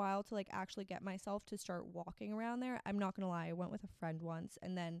took me a while to like actually get myself to start walking around there. I'm not gonna lie, I went with a friend once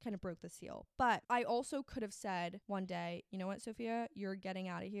and then kind of broke the seal. But I also could have said one day, you know what, Sophia, you're getting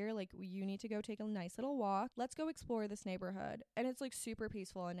out of here. Like you need to go take a nice little walk. Let's go explore this neighborhood. And it's like super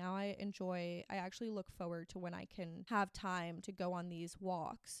peaceful. And now I actually look forward to when I can have time to go on these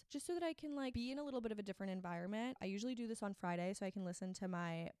walks just so that I can like be in a little bit of a different environment. I usually do this on Friday so I can listen to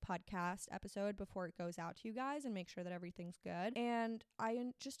my podcast episode before it goes out to you guys and make sure that everything's good. And I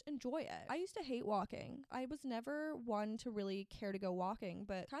just enjoy it. I used to hate walking. I was never one to really care to go walking,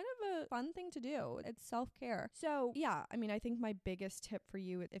 but kind of a fun thing to do. It's self-care. So yeah, I mean, I think my biggest tip for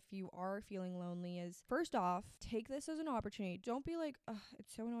you if you are feeling lonely is first off, take this as an opportunity. Don't be like, ugh,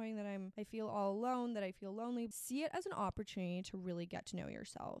 it's so annoying that I feel all alone, that I feel lonely. See it as an opportunity to really get to know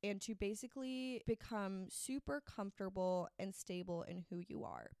yourself and to basically become super comfortable and stable in who you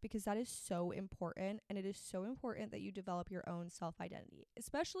are, because that is so important. And it is so important that you develop your own self-identity,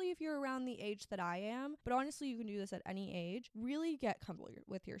 especially if you're around the age that I am. But honestly, you can do this at any age. Really get comfortable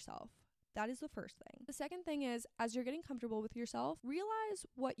with yourself. That is the first thing. The second thing is, as you're getting comfortable with yourself, realize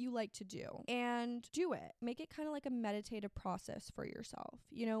what you like to do and do it. Make it kind of like a meditative process for yourself.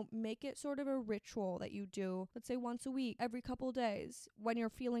 You know, make it sort of a ritual that you do, let's say once a week, every couple of days, when you're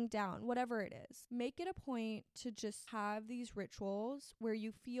feeling down, whatever it is. Make it a point to just have these rituals where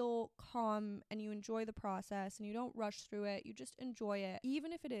you feel calm and you enjoy the process and you don't rush through it. You just enjoy it,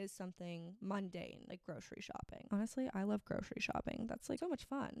 even if it is something mundane like grocery shopping. Honestly, I love grocery shopping. That's like so much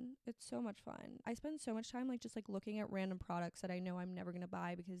fun. It's so much fun. I spend so much time like just like looking at random products that I know I'm never gonna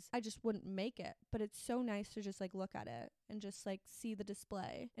buy because I just wouldn't make it. But it's so nice to just like look at it and just like see the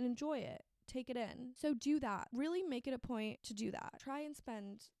display and enjoy it. Take it in. So do that. Really make it a point to do that. Try and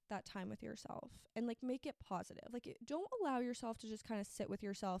spend that time with yourself and like make it positive. Like don't allow yourself to just kind of sit with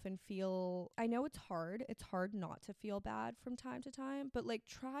yourself and feel, I know it's hard not to feel bad from time to time, but like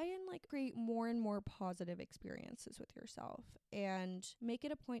try and like create more and more positive experiences with yourself and make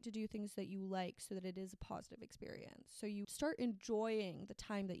it a point to do things that you like so that it is a positive experience. So you start enjoying the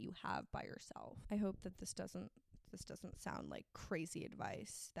time that you have by yourself. I hope that this doesn't sound like crazy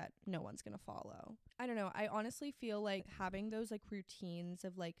advice that no one's gonna follow. I don't know. I honestly feel like having those like routines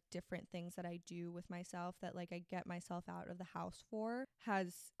of like different things that I do with myself that like I get myself out of the house for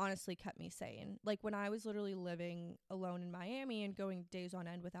has honestly kept me sane. Like when I was literally living alone in Miami and going days on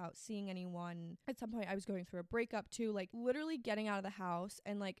end without seeing anyone, at some point I was going through a breakup too, like literally getting out of the house.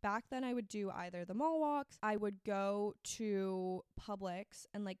 And like back then I would do either the mall walks, I would go to Publix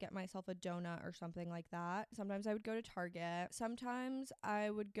and like get myself a donut or something like that. Sometimes I would go to Target. Sometimes I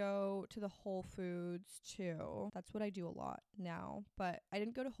would go to the Whole Foods too. That's what I do a lot now. But I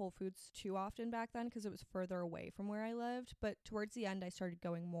didn't go to Whole Foods too often back then because it was further away from where I lived. But towards the end, I started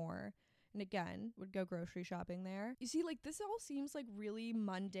going more. and again, would go grocery shopping there. You see, like, this all seems like really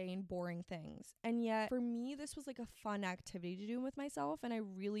mundane, boring things. And yet, for me, this was like a fun activity to do with myself, and I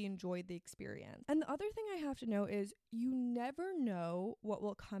really enjoyed the experience. And the other thing I have to know is you never know what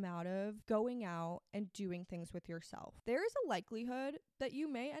will come out of going out and doing things with yourself. There is a likelihood that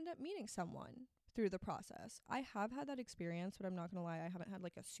you may end up meeting someone through the process. I have had that experience, but I'm not gonna lie, I haven't had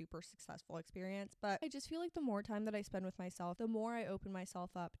like a super successful experience. But I just feel like the more time that I spend with myself, the more I open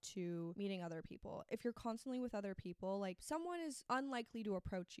myself up to meeting other people. If you're constantly with other people, like, someone is unlikely to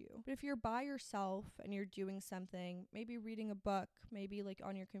approach you. But if you're by yourself and you're doing something, maybe reading a book, maybe like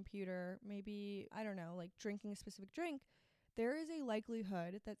on your computer, maybe, I don't know, like drinking a specific drink, there is a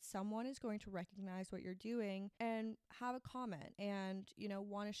likelihood that someone is going to recognize what you're doing and have a comment and,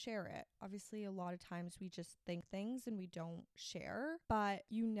 want to share it. Obviously, a lot of times we just think things and we don't share, but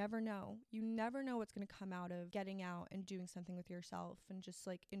you never know. You never know what's going to come out of getting out and doing something with yourself and just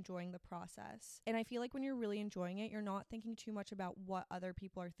like enjoying the process. And I feel like when you're really enjoying it, you're not thinking too much about what other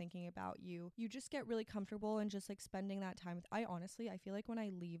people are thinking about you. You just get really comfortable and just like spending that time with, I feel like when I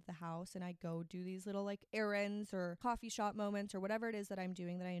leave the house and I go do these little like errands or coffee shop moments or whatever it is that I'm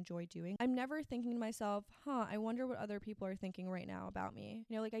doing that I enjoy doing, I'm never thinking to myself, I wonder what other people are thinking right now about me.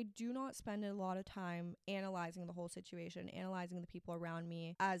 Like, I do not spend a lot of time analyzing the whole situation, analyzing the people around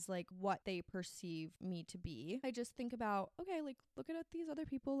me as like what they perceive me to be. I just think about, okay, like, look at these other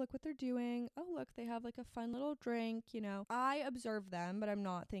people, look what they're doing. Oh, look, they have like a fun little drink, I observe them, but I'm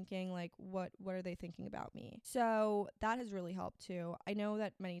not thinking like, what are they thinking about me? So that has really helped too. I know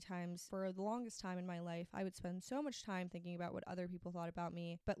that many times for the longest time in my life, I would spend so much time thinking about what other people thought about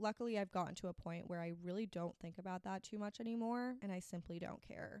me. But luckily, I've gotten to a point where I really don't think about that too much anymore. And I simply don't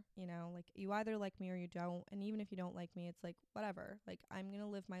care. Like, you either like me or you don't. And even if you don't like me, it's like, whatever. Like, I'm going to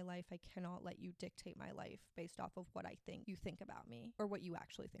live my life. I cannot let you dictate my life based off of what I think you think about me or what you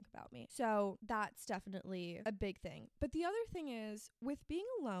actually think about me. So that's definitely a big thing. But the other thing is, with being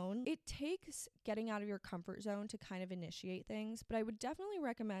alone, it takes getting out of your comfort zone to kind of initiate things. But I would definitely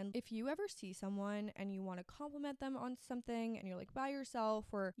recommend, if you ever see someone and you want to compliment them on something and you're like by yourself,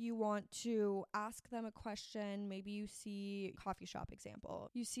 or you want to ask them a question, maybe you see coffee shop example,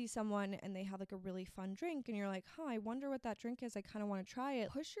 you see someone and they have like a really fun drink and you're like, I wonder what that drink is, I kind of want to try it.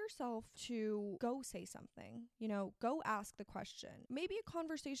 Push yourself to go say something, go ask the question. Maybe a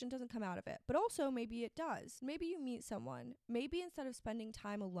conversation doesn't come out of it, but also maybe it does. Maybe you meet someone, maybe instead of spending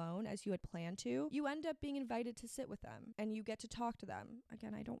time alone as you had planned to, you end up being invited to sit with them and you get to talk to them.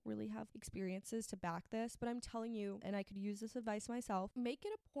 Again, I don't really have experiences to back this, but I'm telling you, and I could use this advice myself, make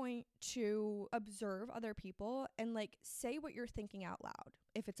it a point to observe other people and like say what you're thinking out loud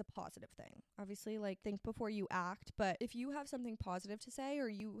if it's a positive thing. Obviously, like, think before you act, but if you have something positive to say or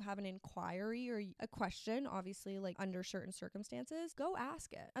you have an inquiry or a question, obviously, like, under certain circumstances, go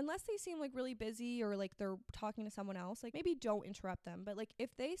ask it. Unless they seem like really busy or like they're talking to someone else, like, maybe don't interrupt them. But like,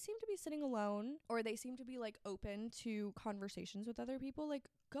 if they seem to be sitting alone or they seem to be like open to conversations with other people, like,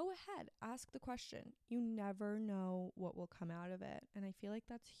 go ahead, ask the question. You never know what will come out of it. And I feel like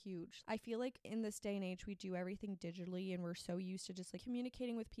that's huge. I feel like in this day and age, we do everything digitally and we're so used to just like communicating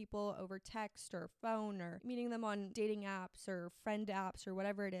with people over text or phone or meeting them on dating apps or friend apps or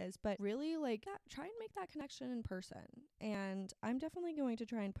whatever it is. But really, like, try and make that connection in person. And I'm definitely going to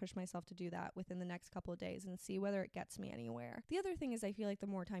try and push myself to do that within the next couple of days and see whether it gets me anywhere. The other thing is, I feel like the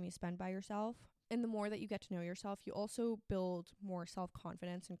more time you spend by yourself, and the more that you get to know yourself, you also build more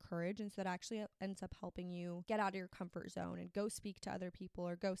self-confidence and courage. And so that actually ends up helping you get out of your comfort zone and go speak to other people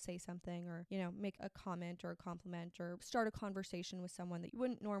or go say something or, make a comment or a compliment or start a conversation with someone that you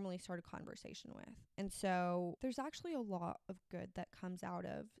wouldn't normally start a conversation with. And so there's actually a lot of good that comes out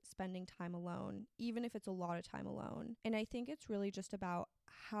of spending time alone, even if it's a lot of time alone. And I think it's really just about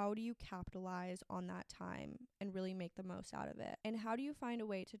how do you capitalize on that time and really make the most out of it? And how do you find a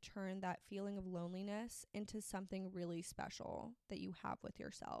way to turn that feeling of loneliness into something really special that you have with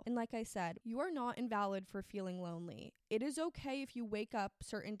yourself? And like I said, you are not invalid for feeling lonely. It is okay if you wake up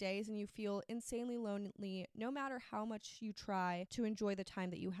certain days and you feel insanely lonely, no matter how much you try to enjoy the time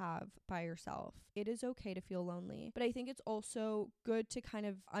that you have by yourself. It is okay to feel lonely. But I think it's also good to kind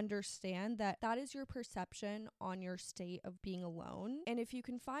of understand that that is your perception on your state of being alone. And if you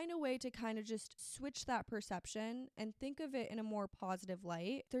can find a way to kind of just switch that perception and think of it in a more positive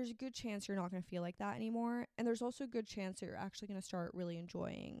light, there's a good chance you're not going to feel like that anymore. And there's also a good chance that you're actually going to start really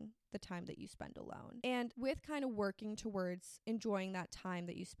enjoying the time that you spend alone. And with kind of working towards enjoying that time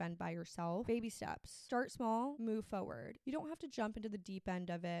that you spend by yourself, baby steps. Start small, move forward. You don't have to jump into the deep end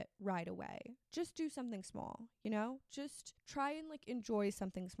of it right away. Just do something small, Just try and like enjoy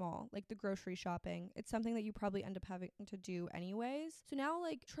something small, like the grocery shopping. It's something that you probably end up having to do anyways. So now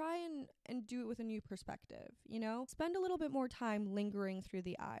like try and do it with a new perspective, you know? Spend a little bit more time lingering through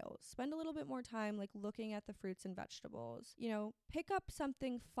the aisles. Spend a little bit more time like looking at the fruits and vegetables. You know, pick up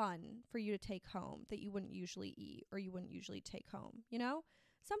something fun for you to take home that you wouldn't usually eat or you wouldn't usually take home, you know?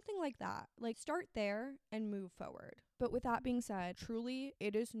 Something like that. Like start there and move forward. But with that being said, truly,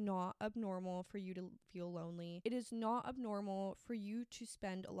 it is not abnormal for you to feel lonely. It is not abnormal for you to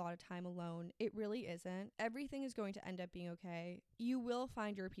spend a lot of time alone. It really isn't. Everything is going to end up being okay. You will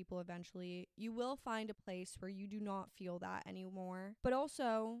find your people eventually. You will find a place where you do not feel that anymore. But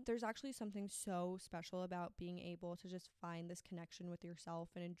also, there's actually something so special about being able to just find this connection with yourself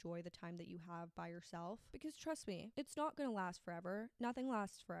and enjoy the time that you have by yourself. Because trust me, it's not going to last forever. Nothing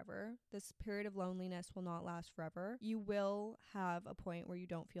lasts forever. This period of loneliness will not last forever. You will have a point where you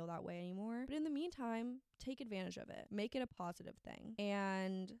don't feel that way anymore. But in the meantime, take advantage of it. Make it a positive thing.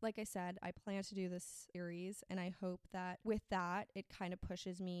 And like I said, I plan to do this series, and I hope that with that, it kind of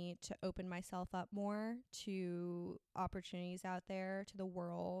pushes me to open myself up more to opportunities out there, to the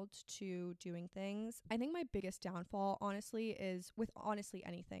world, to doing things. I think my biggest downfall, honestly, is with honestly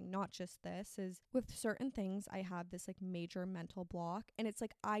anything, not just this, is with certain things, I have this like major mental block. And it's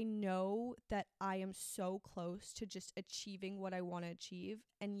like, I know that I am so close to just achieving what I want to achieve,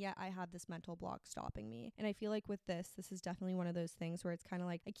 and yet I have this mental block stopping me. And I feel like with this is definitely one of those things where it's kind of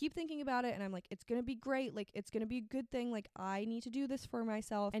like I keep thinking about it and I'm like, it's gonna be great, like it's gonna be a good thing, like I need to do this for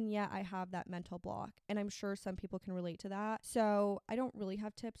myself, and yet I have that mental block. And I'm sure some people can relate to that. So I don't really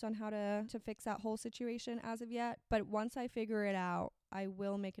have tips on how to fix that whole situation as of yet, but once I figure it out, I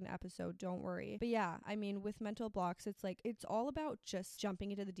will make an episode, don't worry. But yeah, I mean, with mental blocks, it's like, it's all about just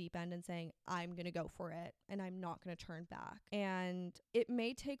jumping into the deep end and saying, I'm gonna go for it and I'm not gonna turn back. And it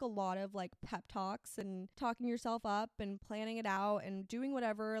may take a lot of like pep talks and talking yourself up and planning it out and doing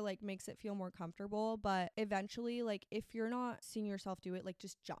whatever like makes it feel more comfortable. But eventually, like if you're not seeing yourself do it, like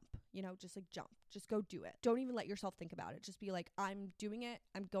just jump, you know, just like jump, just go do it. Don't even let yourself think about it. Just be like, I'm doing it,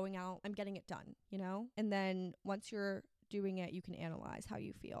 I'm going out, I'm getting it done, you know? And then once you're doing it, you can analyze how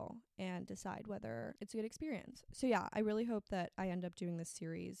you feel and decide whether it's a good experience. So yeah, I really hope that I end up doing this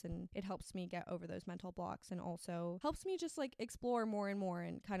series and it helps me get over those mental blocks and also helps me just like explore more and more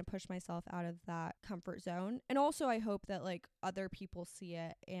and kind of push myself out of that comfort zone. And also I hope that like other people see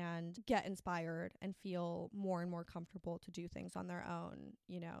it and get inspired and feel more and more comfortable to do things on their own,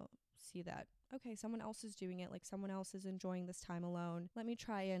 you know, see that okay, someone else is doing it, like someone else is enjoying this time alone. Let me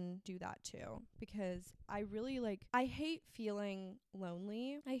try and do that too, because I really I hate feeling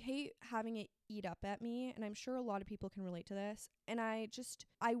lonely. I hate having it eat up at me, and I'm sure a lot of people can relate to this. And I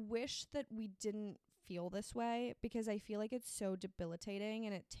wish that we didn't feel this way, because I feel like it's so debilitating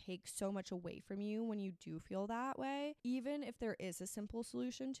and it takes so much away from you when you do feel that way, even if there is a simple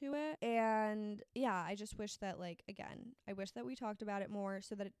solution to it. And yeah, I just wish that I wish that we talked about it more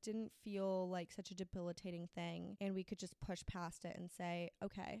so that it didn't feel like such a debilitating thing and we could just push past it and say,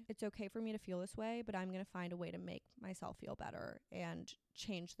 okay, it's okay for me to feel this way, but I'm going to find a way to make myself feel better and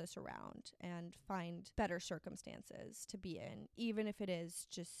change this around and find better circumstances to be in, even if it is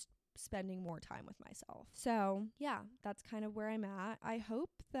just spending more time with myself. So yeah, that's kind of where I'm at. I hope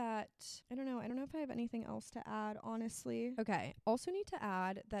that, I don't know if I have anything else to add, honestly. Okay, also need to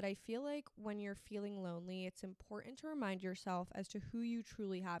add that I feel like when you're feeling lonely, it's important to remind yourself as to who you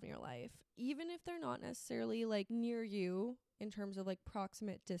truly have in your life, even if they're not necessarily near you in terms of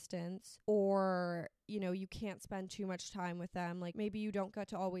proximate distance, or you can't spend too much time with them, maybe you don't get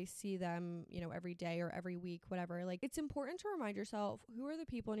to always see them every day or every week, whatever. It's important to remind yourself who are the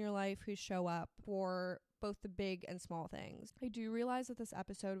people in your life who show up for both the big and small things. I do realize that this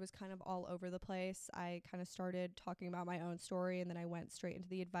episode was kind of all over the place. I kind of started talking about my own story and then I went straight into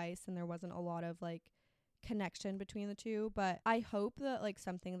the advice, and there wasn't a lot of connection between the two, but I hope that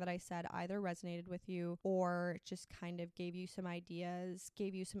something that I said either resonated with you or just kind of gave you some ideas,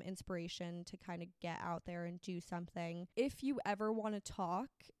 gave you some inspiration to kind of get out there and do something. If you ever want to talk,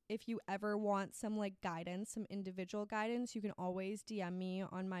 if you ever want some guidance, some individual guidance, you can always DM me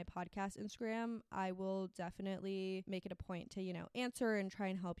on my podcast Instagram. I will definitely make it a point to, answer and try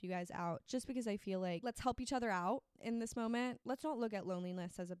and help you guys out, just because I feel let's help each other out in this moment. Let's not look at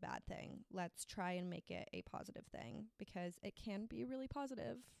loneliness as a bad thing. Let's try and make it a positive thing, because it can be really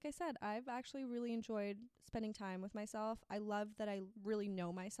positive. Like I said, I've actually really enjoyed spending time with myself. I love that I really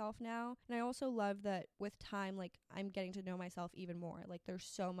know myself now. And I also love that with time, I'm getting to know myself even more. There's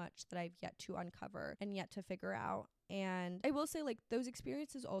so much that I've yet to uncover and yet to figure out. And I will say those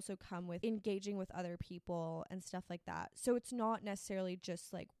experiences also come with engaging with other people and stuff like that. So it's not necessarily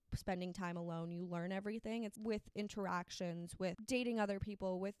just spending time alone. You learn everything. It's with interactions, with dating other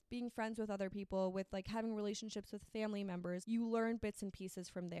people, with being friends with other people, with like having relationships with family members. You learn bits and pieces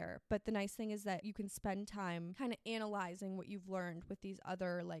from there. But the nice thing is that you can spend time kind of analyzing what you've learned with these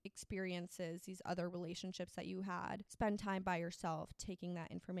other like experiences, these other relationships that you had. Spend time by yourself, taking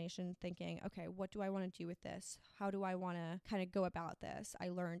that information, thinking, okay, what do I want to do with this? How do I want to kind of go about this? I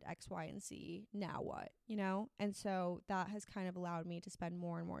learned X, Y, and Z. Now what? You know? And so that has kind of allowed me to spend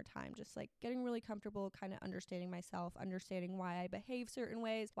more and more time just like getting really comfortable, kind of understanding myself, understanding why I behave certain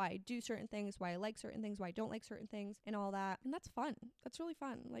ways, why I do certain things, why I like certain things, why I don't like certain things, and all that. And that's fun. That's really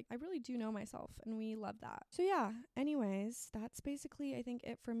fun. Like, I really do know myself, and we love that. So yeah, anyways, that's basically, I think,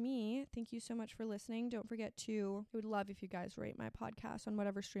 it for me. Thank you so much for listening. Don't forget to, I would love if you guys rate my podcast on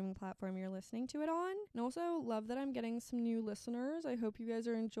whatever streaming platform you're listening to it on. And also love that I'm getting some new listeners. I hope you guys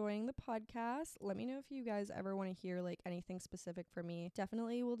are enjoying the podcast. Let me know if you guys ever want to hear like anything specific from me.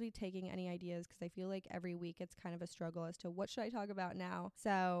 Definitely will be taking any ideas, because I feel like every week it's kind of a struggle as to what should I talk about now.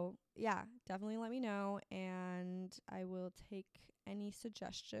 So yeah, definitely let me know, and I will take any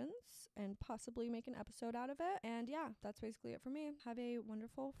suggestions and possibly make an episode out of it. And yeah, that's basically it for me. Have a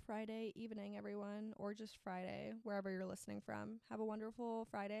wonderful Friday evening, everyone, or just Friday, wherever you're listening from. Have a wonderful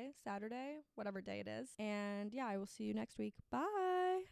Friday, Saturday, whatever day it is. And yeah, I will see you next week. Bye.